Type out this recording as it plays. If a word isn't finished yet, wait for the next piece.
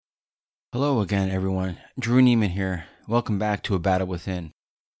Hello again, everyone. Drew Neiman here. Welcome back to A Battle Within.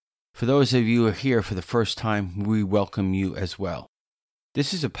 For those of you who are here for the first time, we welcome you as well.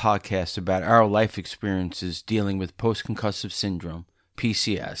 This is a podcast about our life experiences dealing with post-concussive syndrome,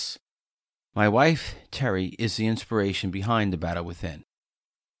 PCS. My wife, Terry, is the inspiration behind A Battle Within.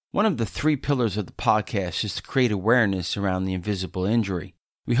 One of the 3 pillars of the podcast is to create awareness around the invisible injury.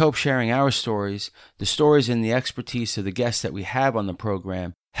 We hope sharing our stories, the stories and the expertise of the guests that we have on the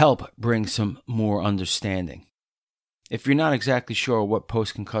program, help bring some more understanding. If you're not exactly sure what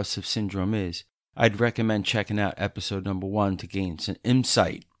post-concussive syndrome is, I'd recommend checking out episode number 1 to gain some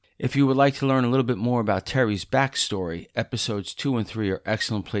insight. If you would like to learn a little bit more about Terry's backstory, episodes 2 and 3 are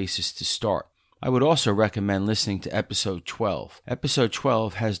excellent places to start. I would also recommend listening to episode 12. Episode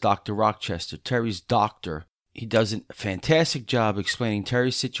 12 has Dr. Rochester, Terry's doctor. He does a fantastic job explaining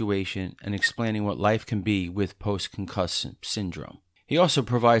Terry's situation and explaining what life can be with post-concussive syndrome. He also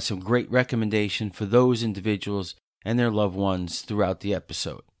provides some great recommendations for those individuals and their loved ones throughout the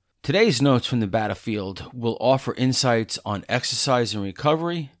episode. Today's notes from the battlefield will offer insights on exercise and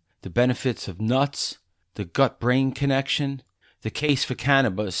recovery, the benefits of nuts, the gut-brain connection, the case for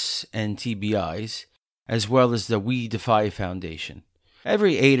cannabis and TBIs, as well as the We Defy Foundation.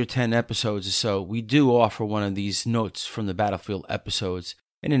 Every 8 or 10 episodes or so, we do offer one of these notes from the battlefield episodes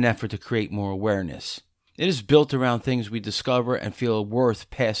in an effort to create more awareness. It is built around things we discover and feel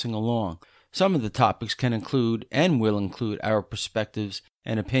worth passing along. Some of the topics can include and will include our perspectives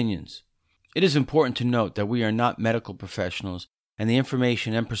and opinions. It is important to note that we are not medical professionals, and the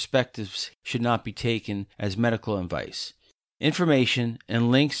information and perspectives should not be taken as medical advice. Information and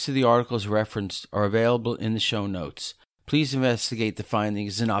links to the articles referenced are available in the show notes. Please investigate the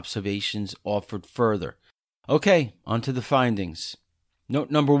findings and observations offered further. Okay, on to the findings. Note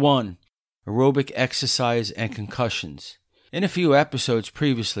number 1, aerobic exercise and concussions. In a few episodes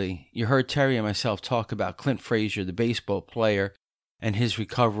previously, you heard Terry and myself talk about Clint Frazier, the baseball player, and his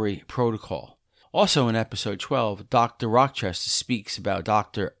recovery protocol. Also in episode 12, Dr. Rochester speaks about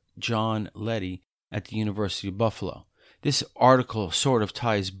Dr. John Leddy at the University of Buffalo. This article sort of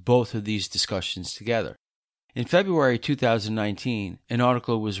ties both of these discussions together. In February 2019, an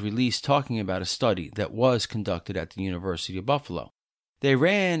article was released talking about a study that was conducted at the University of Buffalo. They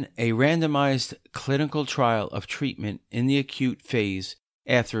ran a randomized clinical trial of treatment in the acute phase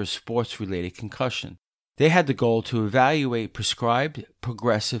after a sports-related concussion. They had the goal to evaluate prescribed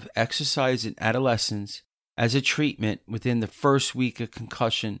progressive exercise in adolescents as a treatment within the first week of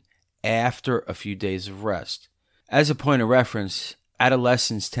concussion after a few days of rest. As a point of reference,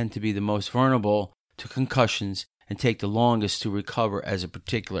 adolescents tend to be the most vulnerable to concussions and take the longest to recover as a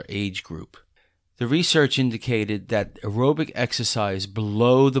particular age group. The research indicated that aerobic exercise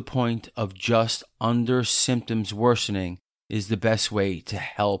below the point of just under symptoms worsening is the best way to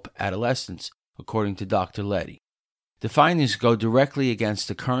help adolescents, according to Dr. Leddy. The findings go directly against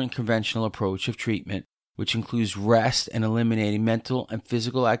the current conventional approach of treatment, which includes rest and eliminating mental and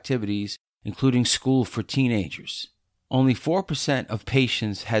physical activities, including school for teenagers. Only 4% of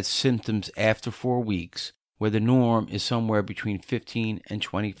patients had symptoms after 4 weeks, where the norm is somewhere between 15 and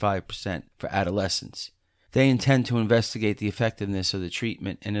 25% for adolescents. They intend to investigate the effectiveness of the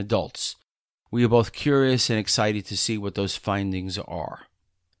treatment in adults. We are both curious and excited to see what those findings are.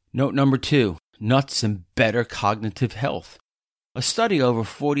 Note number 2, nuts and better cognitive health. A study over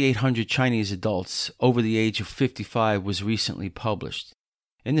 4,800 Chinese adults over the age of 55 was recently published.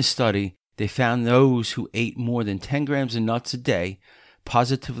 In the study, they found those who ate more than 10 grams of nuts a day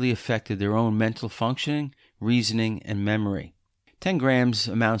positively affected their own mental functioning, reasoning, and memory. 10 grams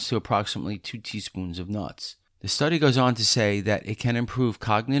amounts to approximately 2 teaspoons of nuts. The study goes on to say that it can improve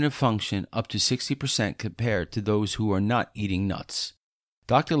cognitive function up to 60% compared to those who are not eating nuts.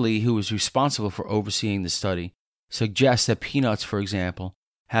 Dr. Lee, who was responsible for overseeing the study, suggests that peanuts, for example,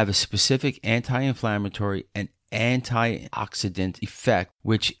 have a specific anti-inflammatory and antioxidant effect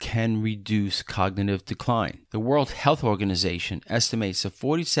which can reduce cognitive decline. The World Health Organization estimates that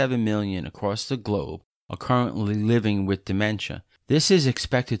 47 million across the globe are currently living with dementia. This is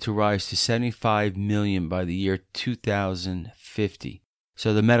expected to rise to 75 million by the year 2050.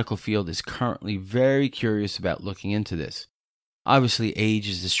 So the medical field is currently very curious about looking into this. Obviously, age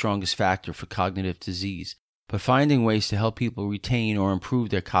is the strongest factor for cognitive disease, but finding ways to help people retain or improve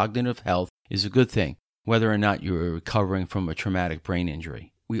their cognitive health is a good thing, whether or not you are recovering from a traumatic brain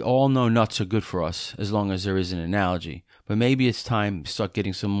injury. We all know nuts are good for us, as long as there is an analogy, but maybe it's time to start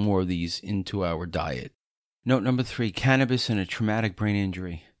getting some more of these into our diet. Note number 3, cannabis and a traumatic brain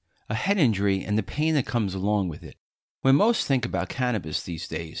injury. A head injury and the pain that comes along with it. When most think about cannabis these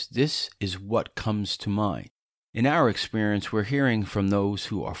days, this is what comes to mind. In our experience, we're hearing from those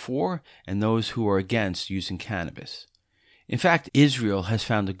who are for and those who are against using cannabis. In fact, Israel has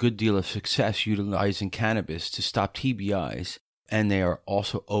found a good deal of success utilizing cannabis to stop TBIs, and they are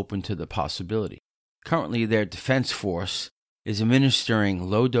also open to the possibility. Currently, their defense force is administering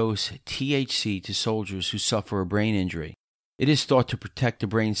low-dose THC to soldiers who suffer a brain injury. It is thought to protect the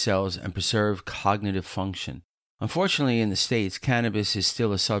brain cells and preserve cognitive function. Unfortunately, in the States, cannabis is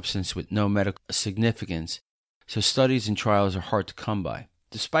still a substance with no medical significance, so studies and trials are hard to come by.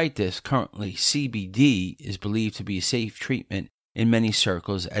 Despite this, currently CBD is believed to be a safe treatment in many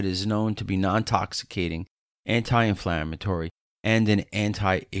circles and is known to be non-toxicating, anti-inflammatory, and an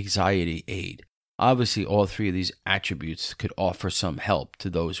anti-anxiety aid. Obviously, all three of these attributes could offer some help to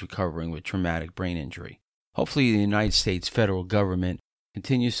those recovering with traumatic brain injury. Hopefully, the United States federal government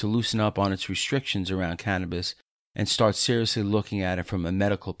continues to loosen up on its restrictions around cannabis and start seriously looking at it from a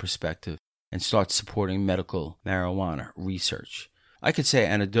medical perspective and start supporting medical marijuana research. I could say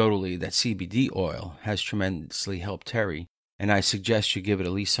anecdotally that CBD oil has tremendously helped Terry, and I suggest you give it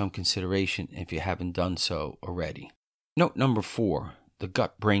at least some consideration if you haven't done so already. Note number 4, the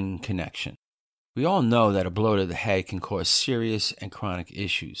gut-brain connection. We all know that a blow to the head can cause serious and chronic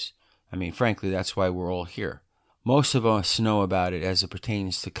issues. Frankly, that's why we're all here. Most of us know about it as it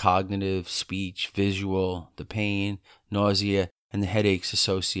pertains to cognitive, speech, visual, the pain, nausea, and the headaches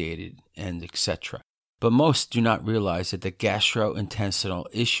associated, and etc. But most do not realize that the gastrointestinal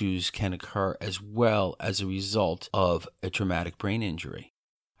issues can occur as well as a result of a traumatic brain injury.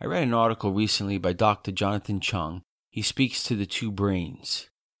 I read an article recently by Dr. Jonathan Chung. He speaks to the two brains,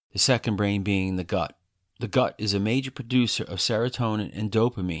 the second brain being the gut. The gut is a major producer of serotonin and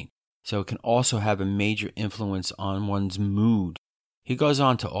dopamine, so it can also have a major influence on one's mood. He goes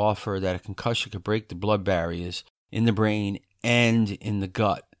on to offer that a concussion could break the blood barriers in the brain and in the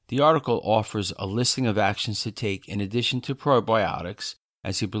gut. The article offers a listing of actions to take in addition to probiotics,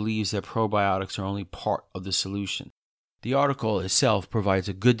 as he believes that probiotics are only part of the solution. The article itself provides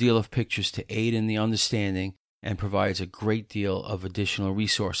a good deal of pictures to aid in the understanding and provides a great deal of additional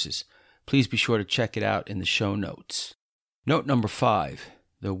resources. Please be sure to check it out in the show notes. Note number 5.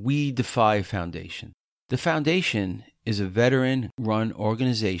 The We Defy Foundation. The foundation is a veteran-run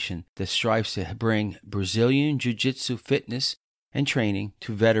organization that strives to bring Brazilian Jiu-Jitsu fitness and training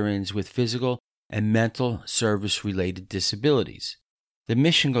to veterans with physical and mental service-related disabilities. The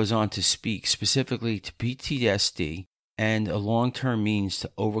mission goes on to speak specifically to PTSD and a long-term means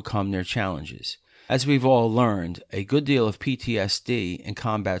to overcome their challenges. As we've all learned, a good deal of PTSD and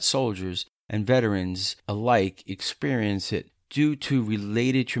combat soldiers and veterans alike experience it due to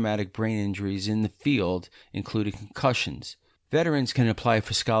related traumatic brain injuries in the field, including concussions. Veterans can apply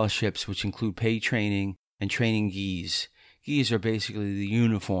for scholarships which include paid training and training gis. Gis are basically the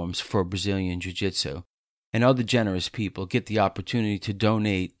uniforms for Brazilian Jiu-Jitsu, and other generous people get the opportunity to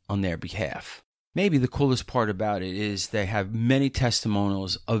donate on their behalf. Maybe the coolest part about it is they have many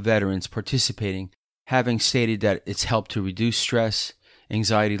testimonials of veterans participating, having stated that it's helped to reduce stress,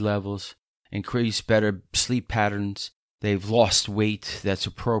 anxiety levels, increase better sleep patterns. They've lost weight that's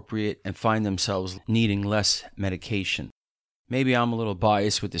appropriate and find themselves needing less medication. Maybe I'm a little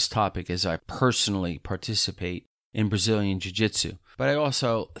biased with this topic as I personally participate in Brazilian Jiu-Jitsu, but I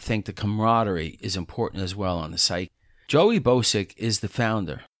also think the camaraderie is important as well on the site. Joey Bosick is the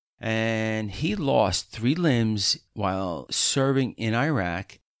founder, and he lost 3 limbs while serving in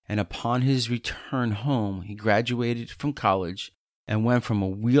Iraq, and upon his return home, he graduated from college and went from a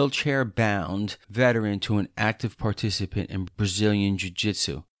wheelchair-bound veteran to an active participant in Brazilian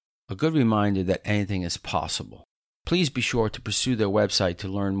Jiu-Jitsu. A good reminder that anything is possible. Please be sure to pursue their website to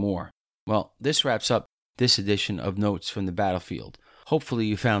learn more. Well, this wraps up this edition of Notes from the Battlefield. Hopefully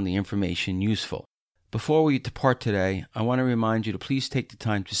you found the information useful. Before we depart today, I want to remind you to please take the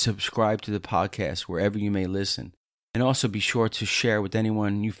time to subscribe to the podcast wherever you may listen, and also be sure to share with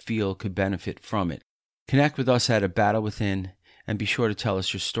anyone you feel could benefit from it. Connect with us at A Battle Within, and be sure to tell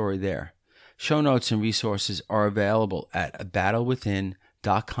us your story there. Show notes and resources are available at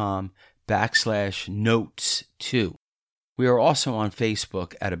abattlewithin.com/notes2. We are also on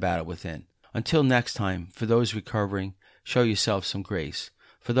Facebook at A Battle Within. Until next time, for those recovering, show yourself some grace.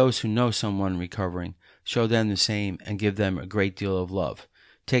 For those who know someone recovering, show them the same and give them a great deal of love.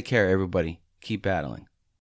 Take care, everybody. Keep battling.